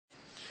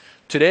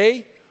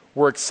Today,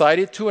 we're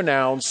excited to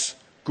announce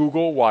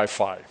Google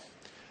Wi-Fi,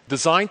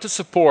 designed to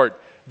support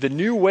the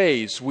new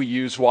ways we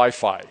use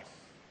Wi-Fi.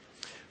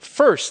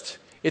 First,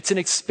 it's an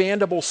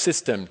expandable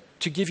system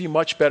to give you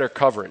much better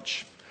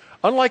coverage.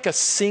 Unlike a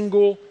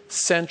single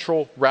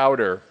central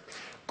router,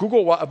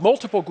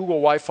 multiple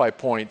Google Wi-Fi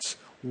points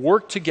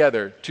work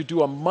together to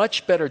do a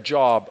much better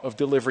job of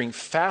delivering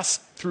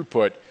fast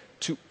throughput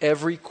to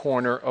every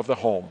corner of the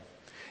home.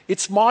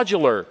 It's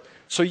modular,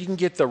 so you can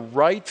get the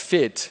right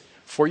fit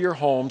for your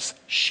home's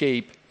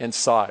shape and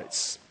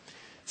size.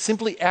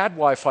 Simply add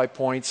Wi-Fi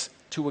points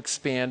to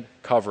expand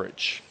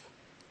coverage.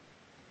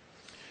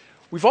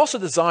 We've also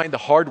designed the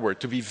hardware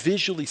to be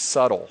visually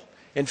subtle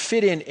and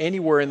fit in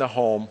anywhere in the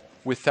home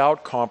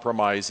without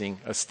compromising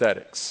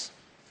aesthetics.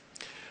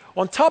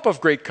 On top of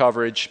great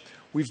coverage,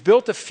 we've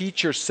built a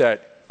feature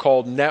set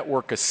called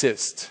Network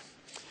Assist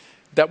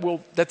that will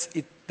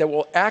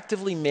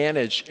actively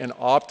manage and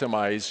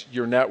optimize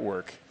your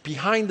network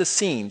behind the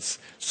scenes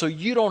so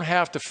you don't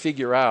have to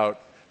figure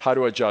out how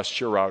to adjust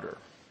your router.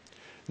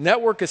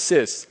 Network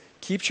Assist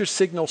keeps your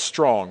signal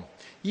strong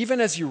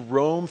even as you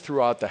roam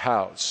throughout the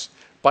house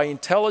by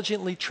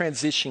intelligently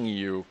transitioning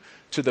you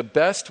to the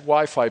best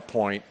Wi-Fi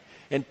point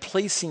and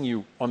placing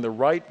you on the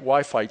right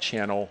Wi-Fi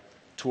channel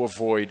to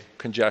avoid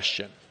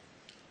congestion.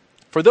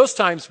 For those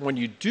times when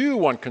you do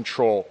want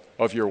control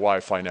of your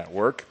Wi-Fi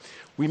network,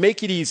 we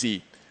make it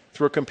easy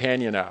through a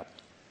companion app.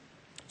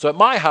 So at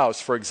my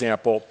house, for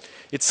example,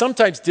 it's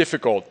sometimes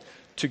difficult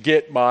to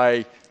get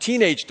my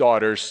teenage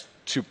daughters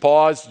to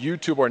pause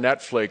YouTube or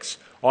Netflix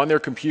on their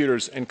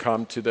computers and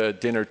come to the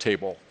dinner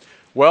table.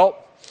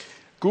 Well,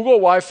 Google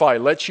Wi-Fi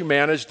lets you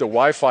manage the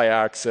Wi-Fi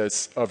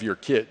access of your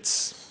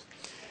kids.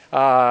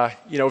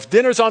 If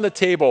dinner's on the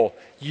table,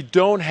 you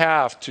don't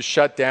have to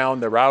shut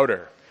down the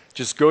router.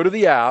 Just go to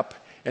the app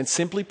and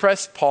simply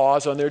press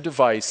pause on their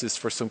devices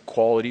for some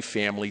quality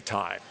family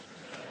time.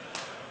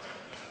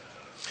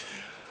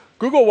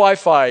 Google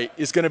Wi-Fi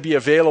is going to be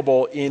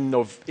available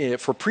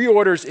for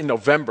pre-orders in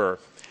November,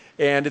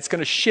 and it's going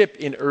to ship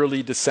in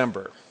early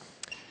December.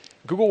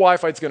 Google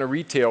Wi-Fi is going to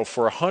retail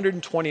for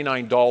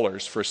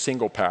 $129 for a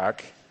single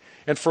pack,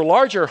 and for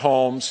larger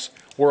homes,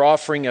 we're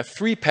offering a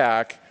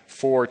 3-pack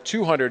for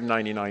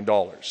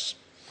 $299.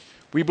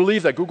 We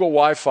believe that Google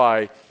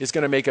Wi-Fi is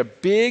going to make a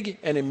big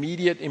and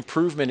immediate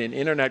improvement in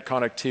internet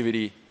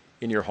connectivity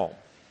in your home.